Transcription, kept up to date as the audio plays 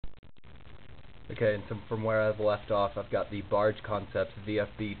Okay, and so from where I've left off, I've got the Barge Concepts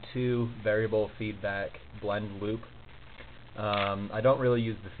VFB2 variable feedback blend loop. I don't really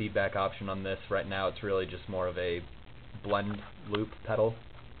use the feedback option on this right now. It's really just more of a blend loop pedal.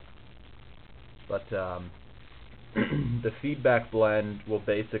 But the feedback blend will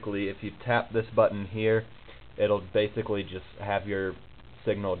basically, if you tap this button here, it'll basically just have your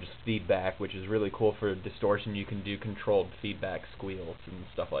signal just feedback, which is really cool for distortion. You can do controlled feedback squeals and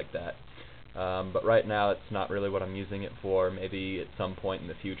stuff like that. But right now it's not really what I'm using it for. Maybe at some point in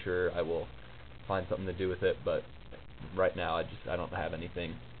the future I will find something to do with it, but right now I don't have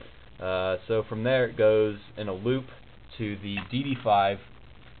anything. So from there it goes in a loop to the DD5,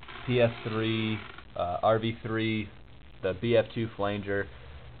 PS3, RV3, the BF2 flanger,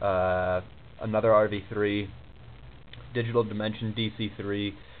 another RV3, digital dimension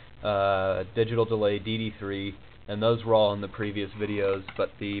DC3, digital delay DD3, and those were all in the previous videos, but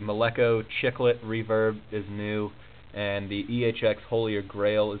the Maleko Chiclet reverb is new, and the EHX Holier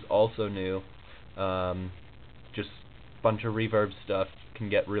Grail is also new. Just a bunch of reverb stuff can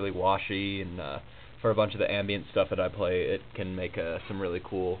get really washy, and for a bunch of the ambient stuff that I play, it can make some really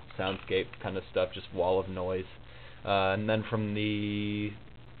cool soundscape kind of stuff, just wall of noise. And then from the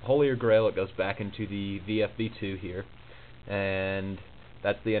Holier Grail it goes back into the VFB2 here, and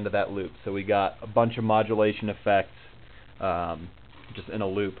that's the end of that loop. So we got a bunch of modulation effects just in a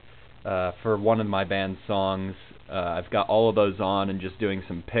loop. For one of my band's songs, I've got all of those on and just doing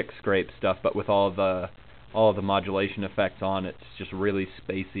some pick scrape stuff, but with all of the modulation effects on, it's just really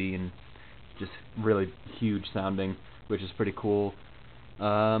spacey and just really huge sounding, which is pretty cool.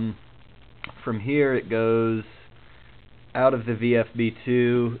 From here it goes out of the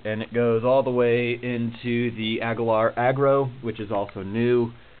VFB2 and it goes all the way into the Aguilar Agro, which is also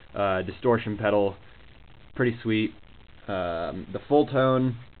new. Distortion pedal, pretty sweet. The full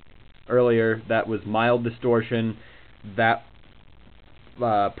tone earlier, that was mild distortion. That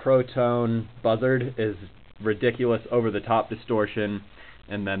Pro-Tone Buzzard is ridiculous over the top distortion,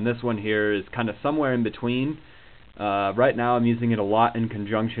 and then this one here is kind of somewhere in between. Right now I'm using it a lot in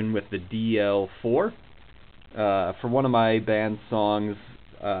conjunction with the DL4. For one of my band's songs,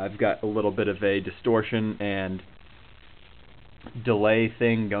 I've got a little bit of a distortion and delay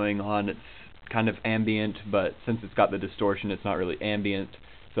thing going on. It's kind of ambient, but since it's got the distortion, it's not really ambient.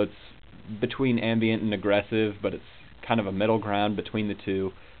 So it's between ambient and aggressive, but it's kind of a middle ground between the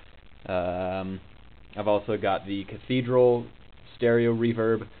two. I've also got the Cathedral stereo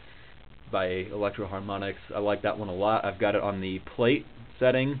reverb by Electro Harmonics. I like that one a lot. I've got it on the plate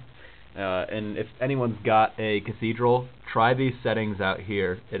setting. And if anyone's got a Cathedral, try these settings out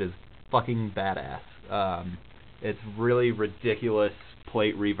here. It is fucking badass. It's really ridiculous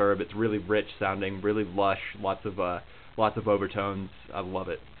plate reverb. It's really rich sounding, really lush, lots of overtones. I love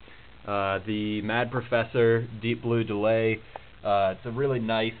it. The Mad Professor Deep Blue delay. It's a really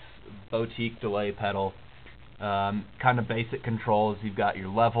nice boutique delay pedal. Kind of basic controls. You've got your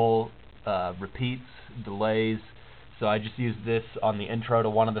level, repeats, delays. So I just used this on the intro to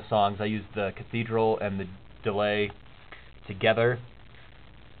one of the songs. I used the Cathedral and the delay together.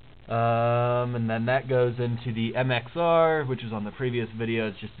 And then that goes into the MXR, which is on the previous video.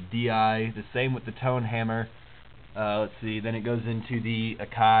 It's just a DI. The same with the tone hammer. Let's see, then it goes into the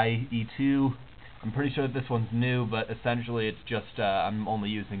Akai E2. I'm pretty sure that this one's new, but essentially it's just, I'm only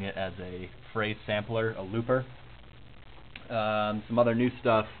using it as a phrase sampler, a looper. Some other new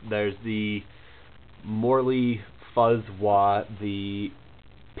stuff, there's the Morley Fuzz Wah, the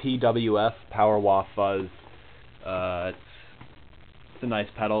PWF Power Wah Fuzz. It's a nice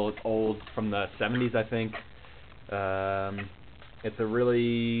pedal. It's old, from the 70s, I think. It's a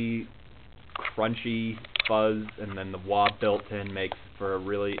really crunchy fuzz, and then the wah built-in makes for a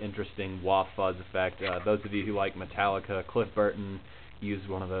really interesting wah fuzz effect. Those of you who like Metallica, Cliff Burton used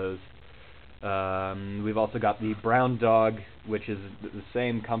one of those. We've also got the Brown Dog, which is the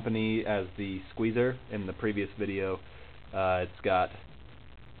same company as the Squeezer in the previous video. It's got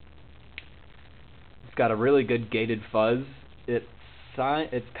a really good gated fuzz. It's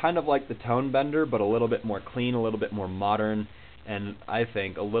kind of like the Tone Bender, but a little bit more clean, a little bit more modern, and I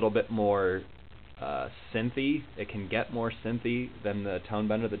think a little bit more synthy. It can get more synthy than the Tone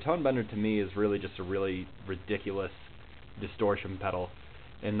Bender. The Tone Bender to me is really just a really ridiculous distortion pedal.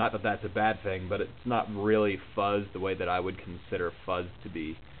 And not that that's a bad thing, but it's not really fuzz the way that I would consider fuzz to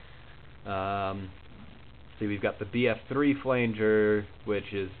be. See, we've got the BF3 flanger,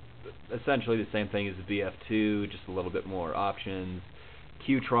 which is essentially the same thing as the BF2, just a little bit more options.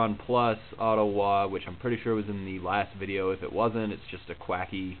 Qtron Plus Auto Wah, which I'm pretty sure was in the last video. If it wasn't, it's just a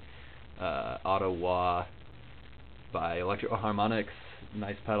quacky Auto Wah by Electro Harmonics.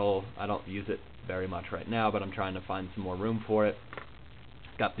 Nice pedal. I don't use it very much right now, but I'm trying to find some more room for it.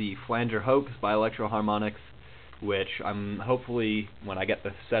 Got the Flanger Hoax by Electro Harmonics, which I'm hopefully, when I get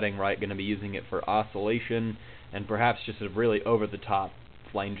the setting right, going to be using it for oscillation and perhaps just a really over-the-top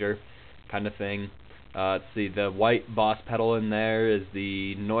flanger kind of thing. Let's see, the white Boss pedal in there is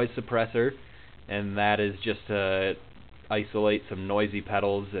the noise suppressor, and that is just to isolate some noisy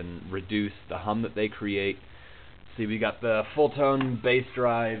pedals and reduce the hum that they create. See, we got the full-tone bass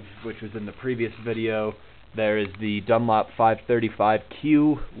drive, which was in the previous video. There is the Dunlop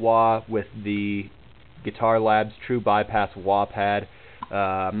 535Q wah with the Guitar Labs True Bypass wah pad.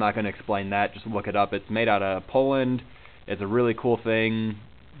 I'm not going to explain that, just look it up. It's made out of Poland. It's a really cool thing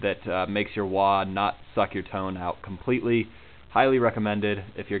that makes your wah not suck your tone out completely. Highly recommended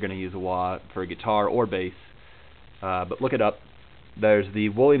if you're going to use a wah for guitar or bass. But look it up. There's the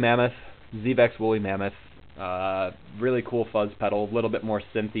Woolly Mammoth, Zvex Woolly Mammoth. Really cool fuzz pedal, a little bit more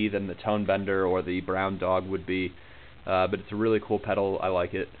synthy than the Tone Bender or the Brown Dog would be, but it's a really cool pedal. I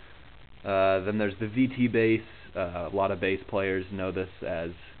like it. Then there's the VT bass. A lot of bass players know this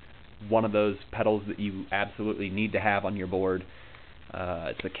as one of those pedals that you absolutely need to have on your board.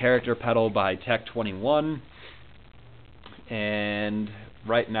 It's a character pedal by Tech 21, and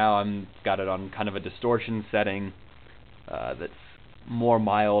right now I'm got it on kind of a distortion setting that's more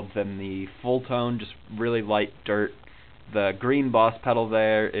mild than the full tone, just really light dirt. The green Boss pedal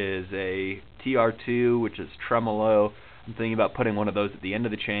there is a TR2, which is tremolo. I'm thinking about putting one of those at the end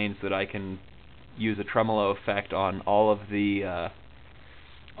of the chain so that I can use a tremolo effect on all of the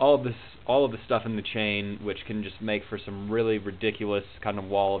stuff in the chain, which can just make for some really ridiculous kind of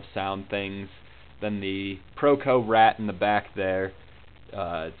wall of sound things. Then the Proco Rat in the back there.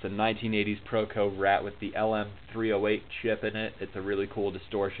 It's a 1980s Proco Rat with the LM308 chip in it. It's a really cool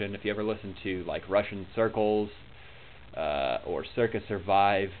distortion. If you ever listen to like Russian Circles or Circa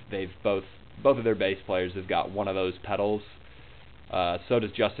Survive, they've both of their bass players have got one of those pedals. So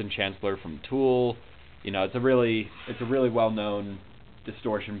does Justin Chancellor from Tool. You know, it's a really well-known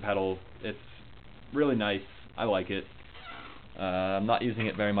distortion pedal. It's really nice. I like it. I'm not using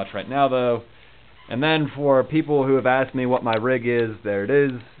it very much right now though. And then for people who have asked me what my rig is, there it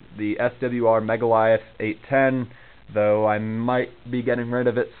is, the SWR Megaliath 810, though I might be getting rid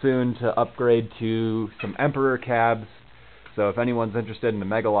of it soon to upgrade to some Emperor cabs. So if anyone's interested in the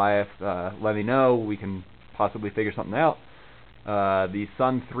Megaliath, let me know. We can possibly figure something out. The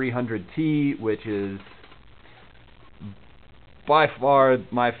Sun 300T, which is by far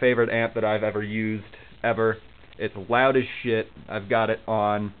my favorite amp that I've ever used, ever. It's loud as shit. I've got it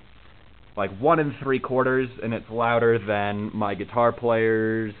on like 1 3/4, and it's louder than my guitar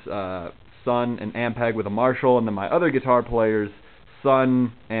player's Sun and Ampeg with a Marshall, and then my other guitar player's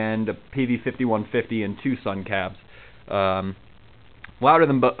Sun and a PV5150 and 2 Sun cabs. Louder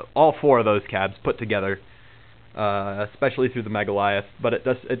than all 4 of those cabs put together, especially through the Megaliath, but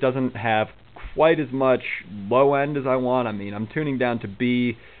it doesn't have quite as much low end as I want. I mean, I'm tuning down to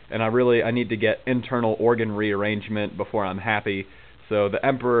B, and I need to get internal organ rearrangement before I'm happy. So the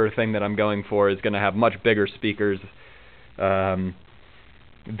Emperor thing that I'm going for is going to have much bigger speakers than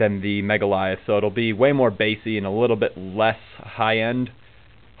the Megaliath, so it'll be way more bassy and a little bit less high-end,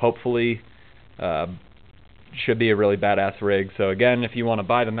 hopefully. Should be a really badass rig. So again, if you want to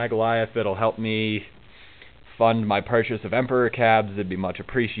buy the Megaliath, it'll help me fund my purchase of Emperor cabs. It'd be much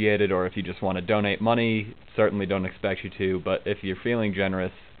appreciated. Or if you just want to donate money, certainly don't expect you to, but if you're feeling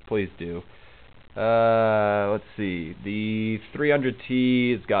generous, please do. Let's see, the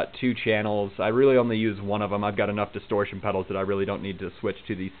 300T has got 2 channels. I really only use one of them. I've got enough distortion pedals that I really don't need to switch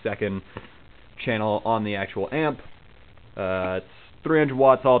to the second channel on the actual amp. It's 300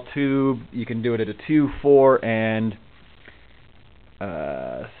 watts all tube. You can do it at a 2, 4, and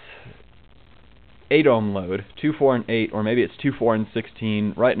 8 ohm load. 2, 4, and 8, or maybe it's 2, 4, and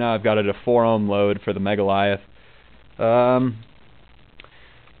 16. Right now I've got it at a 4 ohm load for the Megaliath.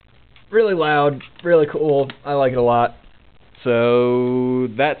 Really loud, really cool. I like it a lot. So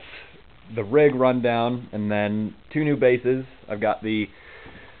that's the rig rundown, and then 2 new basses. I've got the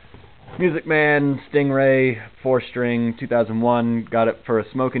Music Man Stingray 4-string 2001. Got it for a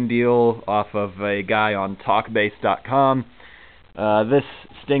smoking deal off of a guy on talkbass.com. This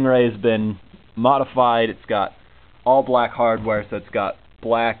Stingray has been modified. It's got all black hardware, so it's got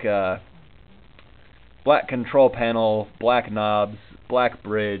black control panel, black knobs, black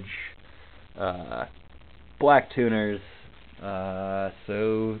bridge, black tuners.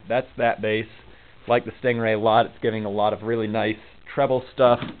 So that's that bass. Like the Stingray a lot. It's giving a lot of really nice treble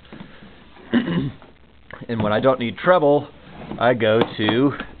stuff. And when I don't need treble, I go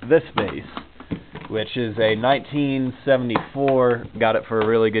to this bass, which is a 1974. Got it for a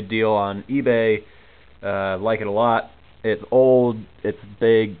really good deal on eBay. Like it a lot. It's old, it's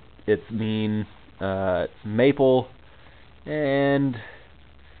big, it's mean, it's maple, and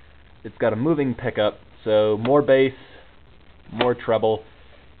it's got a moving pickup, so more bass, more treble,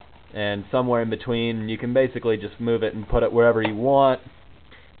 and somewhere in between. You can basically just move it and put it wherever you want.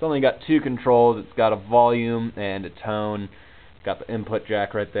 It's only got two controls. It's got a volume and a tone. It's got the input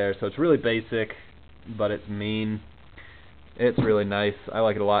jack right there, so it's really basic, but it's mean. It's really nice. I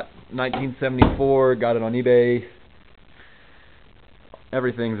like it a lot. 1974, got it on eBay.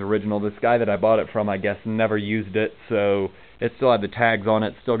 Everything's original. This guy that I bought it from, I guess, never used it, so it still had the tags on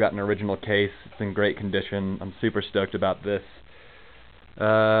it. Still got an original case. It's in great condition. I'm super stoked about this.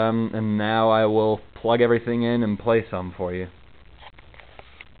 And now I will plug everything in and play some for you.